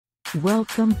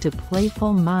Welcome to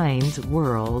Playful Minds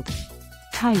World.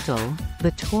 Title: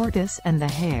 The Tortoise and the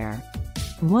Hare.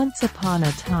 Once upon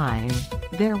a time,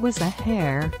 there was a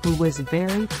hare who was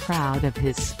very proud of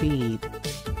his speed.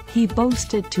 He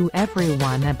boasted to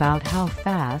everyone about how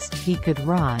fast he could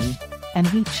run, and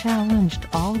he challenged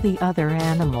all the other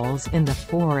animals in the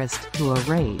forest to a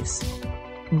race.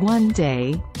 One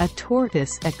day, a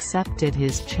tortoise accepted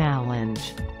his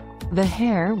challenge. The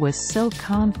hare was so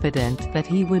confident that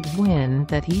he would win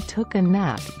that he took a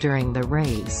nap during the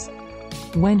race.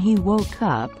 When he woke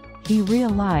up, he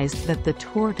realized that the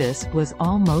tortoise was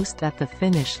almost at the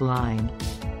finish line.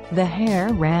 The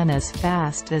hare ran as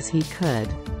fast as he could,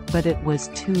 but it was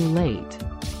too late.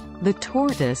 The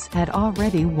tortoise had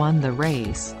already won the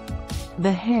race.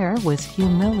 The hare was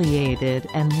humiliated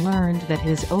and learned that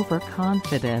his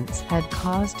overconfidence had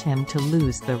caused him to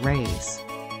lose the race.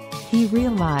 He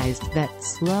realized that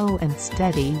slow and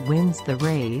steady wins the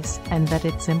race, and that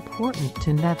it's important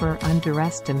to never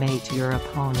underestimate your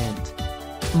opponent.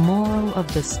 Moral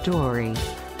of the story: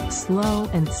 slow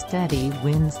and steady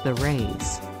wins the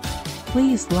race.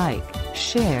 Please like,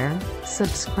 share,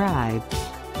 subscribe.